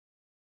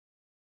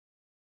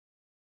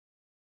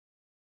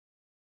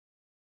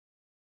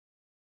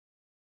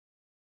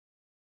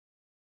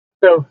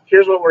So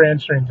here's what we're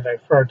answering today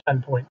for our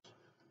 10 points.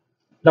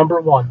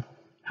 Number one,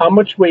 how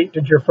much weight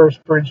did your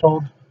first bridge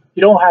hold?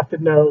 You don't have to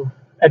know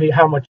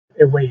how much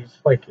it weighs.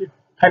 Like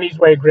pennies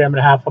weigh 1.5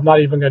 grams. I'm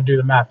not even going to do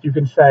the math. You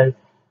can say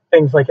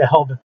things like it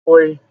held a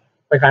toy,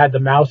 like I had the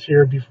mouse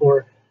here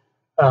before.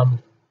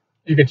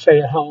 You could say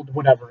it held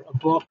whatever, a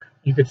book.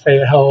 You could say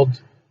it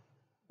held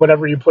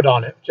whatever you put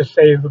on it. Just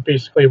say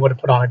basically what it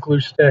put on a glue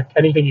stick,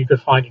 anything you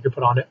could find, you could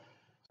put on it.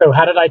 So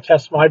how did I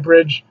test my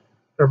bridge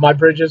or my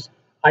bridges?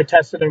 I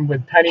tested them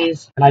with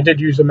pennies, and I did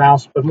use a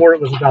mouse, but more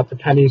it was about the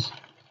pennies,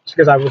 just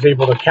because I was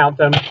able to count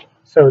them.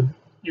 So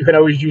you can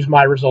always use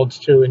my results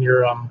too in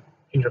your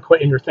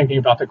thinking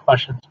about the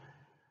questions.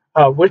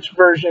 Which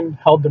version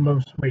held the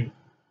most weight?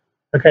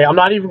 Okay, I'm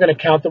not even going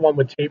to count the one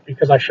with tape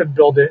because I should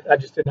build it. I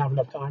just didn't have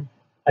enough time.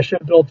 I should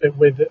have built it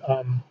with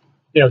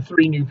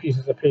 3 new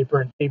pieces of paper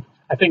and tape.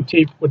 I think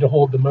tape would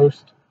hold the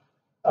most,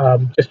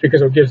 just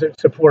because it gives it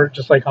support,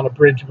 just like on a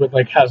bridge with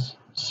has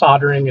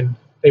soldering and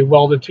they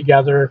weld it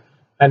together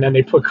and then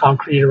they put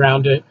concrete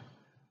around it.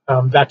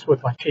 That's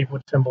what my tape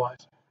would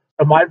symbolize.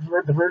 So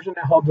the version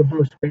that held the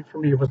most weight for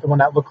me was the one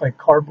that looked like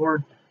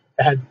cardboard.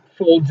 It had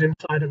folds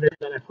inside of it,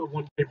 and then I put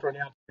one paper on the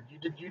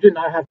outside. You did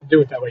not have to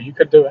do it that way. You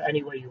could do it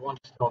any way you want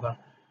still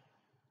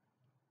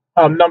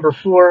though. Number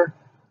 4,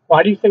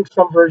 why do you think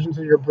some versions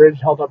of your bridge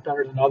held up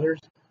better than others?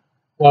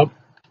 Well,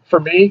 for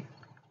me,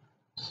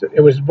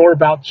 it was more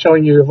about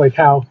showing you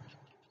how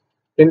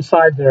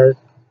inside there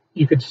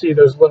you could see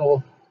those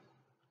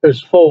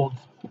folds,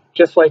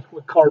 just like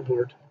with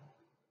cardboard.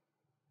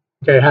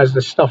 Okay, it has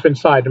the stuff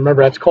inside.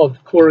 Remember, that's called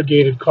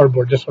corrugated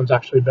cardboard. This one's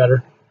actually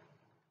better.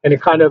 And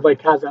it kind of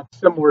has that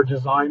similar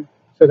design.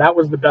 So that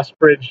was the best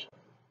bridge.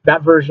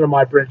 That version of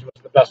my bridge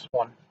was the best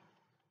one.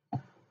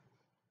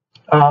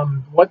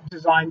 What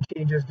design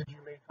changes did you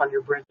make on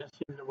your bridge that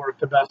seemed to work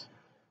the best?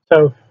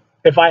 So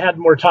if I had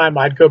more time,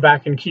 I'd go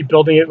back and keep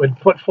building it, would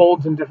put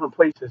folds in different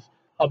places.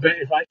 I'll bet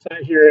if I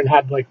sat here and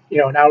had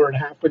an hour and a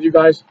half with you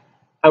guys,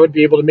 I would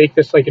be able to make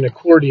this like an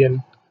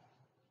accordion,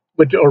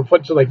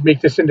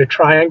 make this into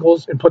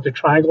triangles and put the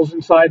triangles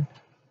inside.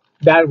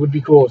 That would be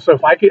cool. So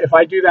if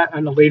I do that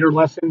on a later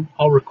lesson,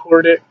 I'll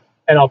record it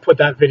and I'll put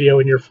that video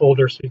in your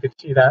folder so you could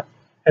see that.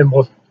 And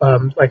we'll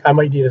I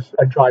might need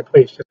a dry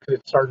place just because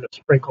it's starting to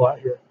sprinkle out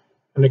here,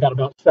 and we got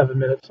about 7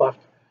 minutes left.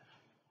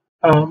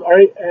 All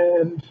right,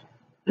 and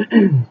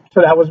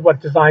so that was what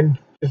design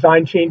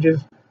changes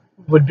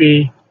would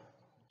be.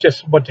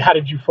 Just how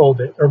did you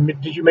fold it, or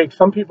did you make?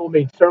 Some people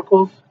made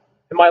circles.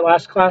 In my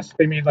last class,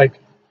 they made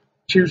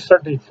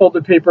they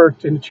folded paper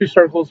into 2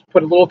 circles,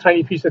 put a little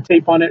tiny piece of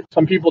tape on it.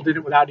 Some people did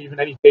it without even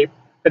any tape.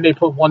 Then they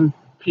put one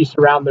piece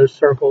around those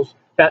circles.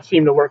 That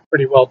seemed to work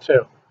pretty well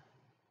too.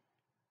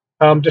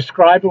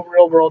 Describe a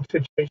real-world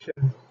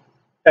situation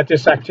that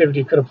this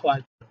activity could apply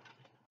to.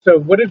 So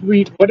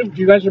do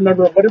you guys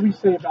remember, what did we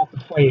say about the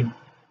plane?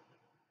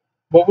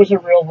 What was a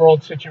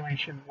real-world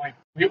situation like?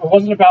 It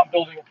wasn't about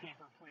building a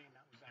paper plane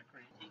that was that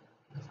great.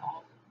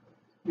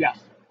 Yes.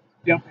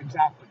 Yep,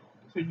 exactly.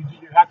 So you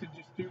have to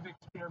just do the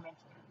experiments,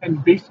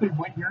 and basically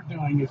what you're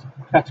doing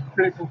that's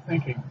critical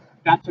thinking.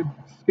 That's a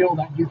skill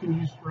that you can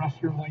use for the rest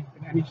of your life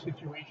in any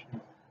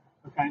situation.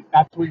 Okay,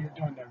 that's what you're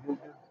doing there.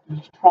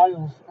 These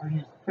trials are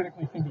used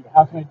critically thinking.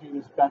 How can I do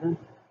this better?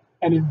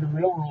 And in the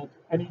real world,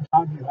 any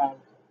job you have,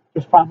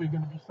 there's probably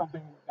going to be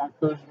something that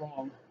goes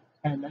wrong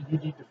and that you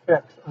need to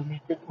fix, or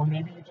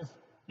maybe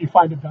you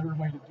find a better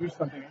way to do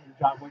something at your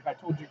job. Like I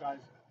told you guys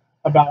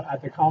about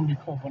at the comedy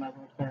club when I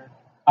worked there.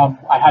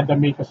 I had to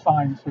make a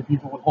sign so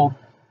people would hold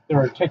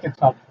their tickets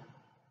up.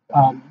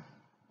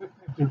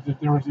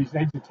 There was these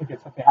exit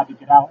tickets that they had to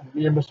get out, and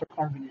me and Mr.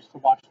 Carvin used to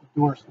watch the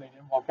door so they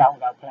didn't walk out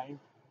without paying.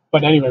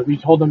 But anyway, we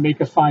told them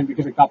make a sign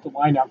because it got the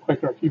line out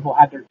quicker. People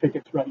had their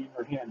tickets ready in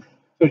their hand.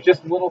 So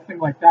just a little thing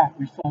like that,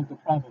 we solved the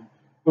problem.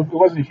 But it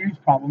wasn't a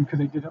huge problem because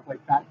they did it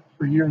like that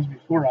for years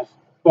before us.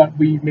 But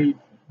we made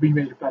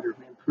it better.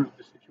 We improved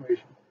the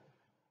situation.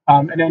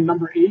 And then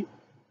number 8,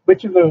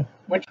 which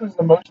was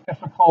the most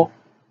difficult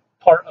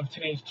part of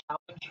today's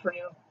challenge for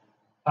you?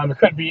 It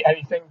could be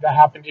anything that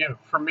happened to you.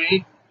 For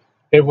me,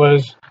 it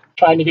was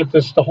trying to get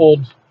this to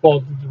hold.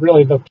 Well,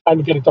 really, trying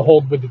to get it to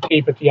hold with the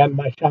tape at the end.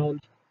 My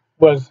challenge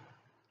was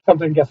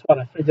something. Guess what?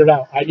 I figured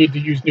out. I need to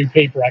use new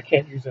paper. I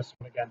can't use this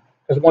one again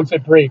because once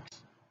it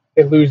breaks,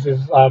 it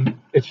loses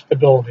its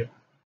stability.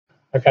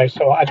 Okay,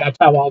 so that's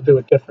how I'll do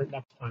it different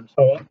next time.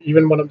 So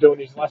even when I'm doing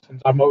these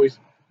lessons, I'm always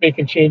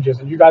making changes.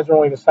 And you guys are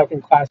only the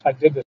second class I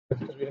did this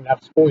because we didn't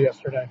have school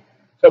yesterday.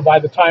 So by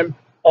the time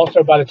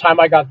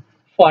I got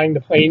flying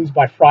the planes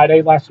by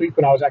Friday last week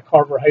when I was at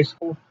Carver High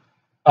School,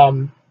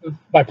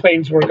 my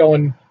planes were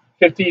going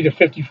 50 to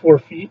 54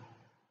 feet,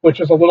 which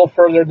was a little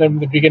further than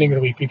the beginning of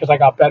the week because I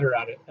got better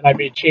at it and I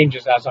made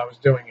changes as I was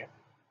doing it.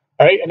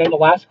 All right, and then the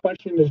last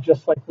question is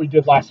just like we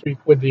did last week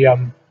with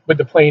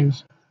the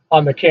planes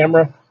on the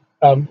camera.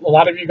 A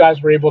lot of you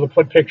guys were able to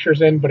put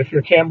pictures in, but if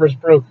your camera's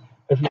broke,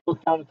 if you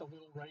look down at the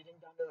little writing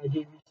down there, I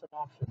gave you some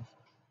options.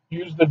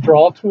 Use the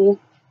draw tool,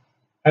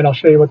 and I'll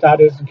show you what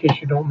that is in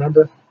case you don't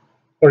remember.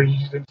 or you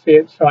just didn't see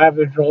it. So I have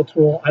the draw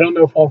tool. I don't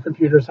know if all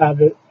computers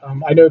have it.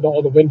 I know that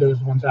all the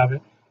Windows ones have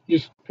it. You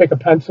just pick a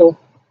pencil,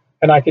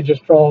 and I could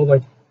just draw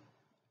like,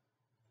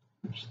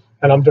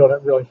 and I'm doing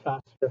it really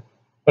fast here.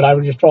 But I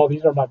would just draw.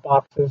 These are my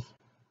boxes,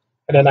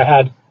 and then I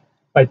had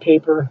my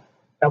paper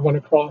that went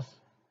across,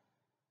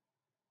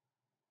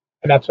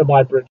 and that's what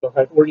my bridge looked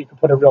like. Or you could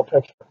put a real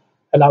picture.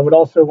 And I would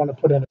also want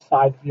to put in a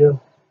side view,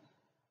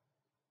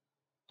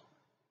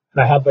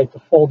 and I had like the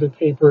folded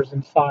papers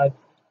inside.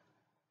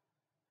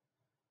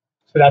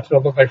 So that's what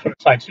it looked like from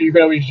the side. So you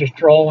can always just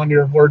draw on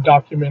your Word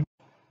document,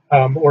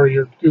 or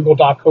your Google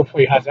Doc.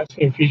 Hopefully has that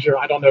same feature.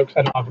 I don't know because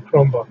I don't have a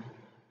Chromebook.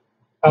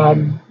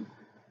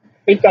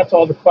 I think that's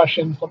all the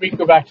questions. Let me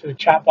go back to the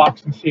chat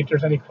box and see if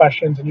there's any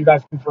questions, and you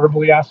guys can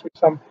verbally ask me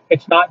some.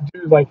 It's not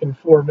due like in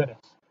 4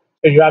 minutes.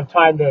 So you have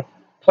time to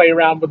play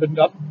around with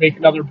make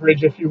another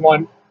bridge if you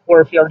want,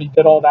 or if you already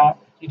did all that,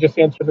 you just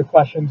answer the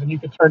questions and you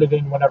can turn it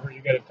in whenever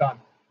you get it done.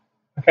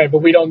 Okay, but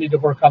we don't need to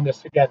work on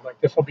this again.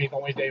 Like this will be the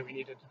only day we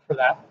needed for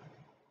that.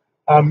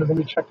 Let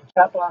me check the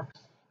chat box.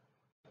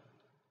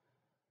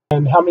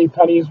 And how many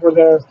pennies were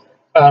there?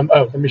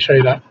 Let me show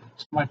you that.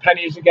 So my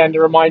pennies, again,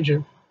 to remind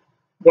you,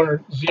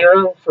 were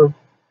 0 for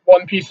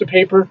one piece of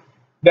paper.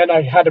 Then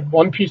I had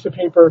one piece of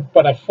paper,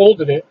 but I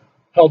folded it,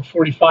 held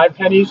 45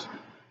 pennies.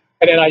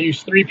 And then I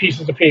used 3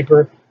 pieces of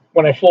paper.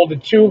 When I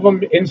folded 2 of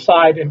them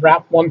inside and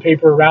wrapped one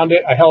paper around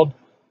it,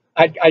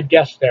 I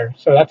guessed there.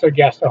 So that's a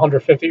guess,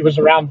 150. It was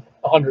around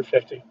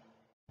 150.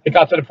 It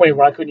got to the point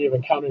where I couldn't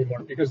even count anymore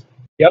because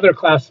the other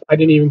class, I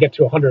didn't even get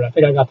to 100. I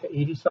think I got to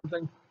 80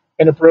 something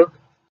and it broke.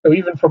 So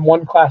even from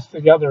one class to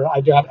the other,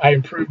 I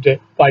improved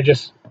it by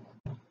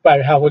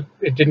how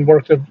it didn't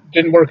work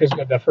as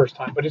good that first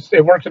time, but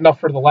it worked enough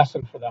for the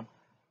lesson for them.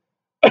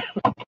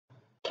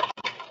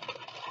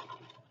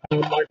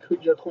 Mark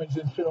your coins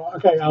in too.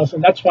 Okay,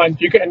 Allison, that's fine.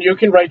 You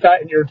can write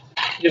that you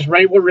just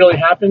write what really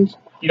happens.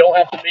 You don't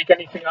have to make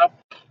anything up.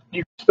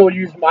 You can still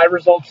use my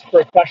results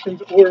for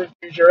questions or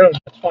use your own.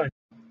 That's fine.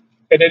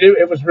 And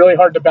it was really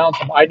hard to bounce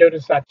them. I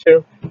noticed that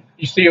too.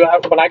 You see,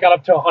 when I got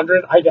up to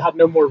 100, I had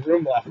no more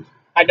room left.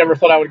 I never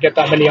thought I would get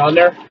that many on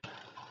there.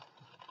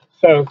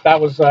 So that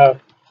was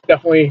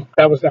definitely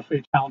a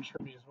challenge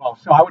for me as well.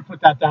 So I would put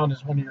that down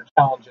as one of your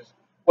challenges.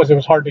 It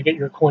was hard to get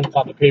your coins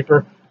on the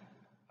paper.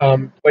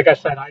 Like I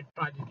said, I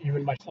tried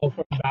even my cell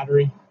phone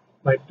battery,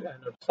 my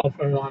cell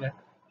phone on it.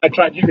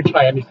 You could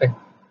try anything.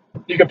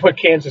 You could put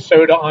cans of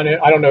soda on it.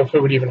 I don't know if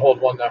it would even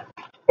hold one though,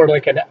 or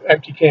like an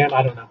empty can.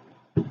 I don't know.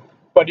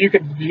 But you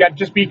got to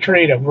just be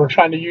creative. We're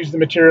trying to use the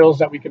materials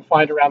that we can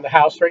find around the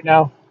house right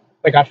now.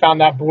 Like I found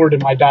that board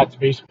in my dad's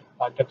basement.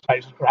 I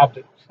just grabbed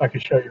it so I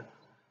could show you.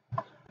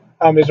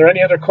 Is there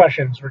any other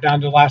questions? We're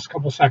down to the last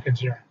couple seconds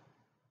here.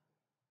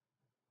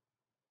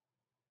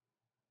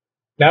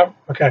 No?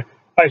 Okay.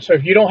 All right. So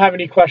if you don't have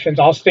any questions,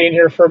 I'll stay in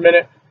here for a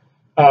minute.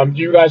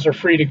 You guys are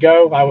free to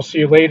go. I will see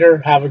you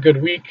later. Have a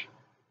good week.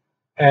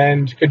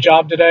 And good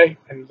job today.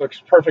 And it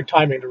looks perfect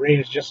timing. The rain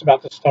is just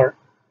about to start.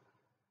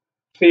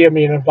 See you,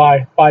 Mina.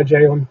 Bye. Bye,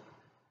 Jalen.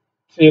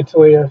 See you,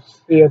 Talia.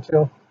 See you,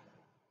 Till.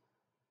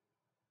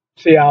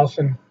 See you,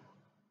 Allison.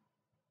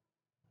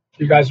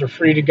 You guys are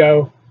free to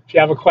go. If you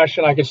have a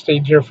question, I can stay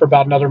here for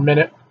about another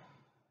minute.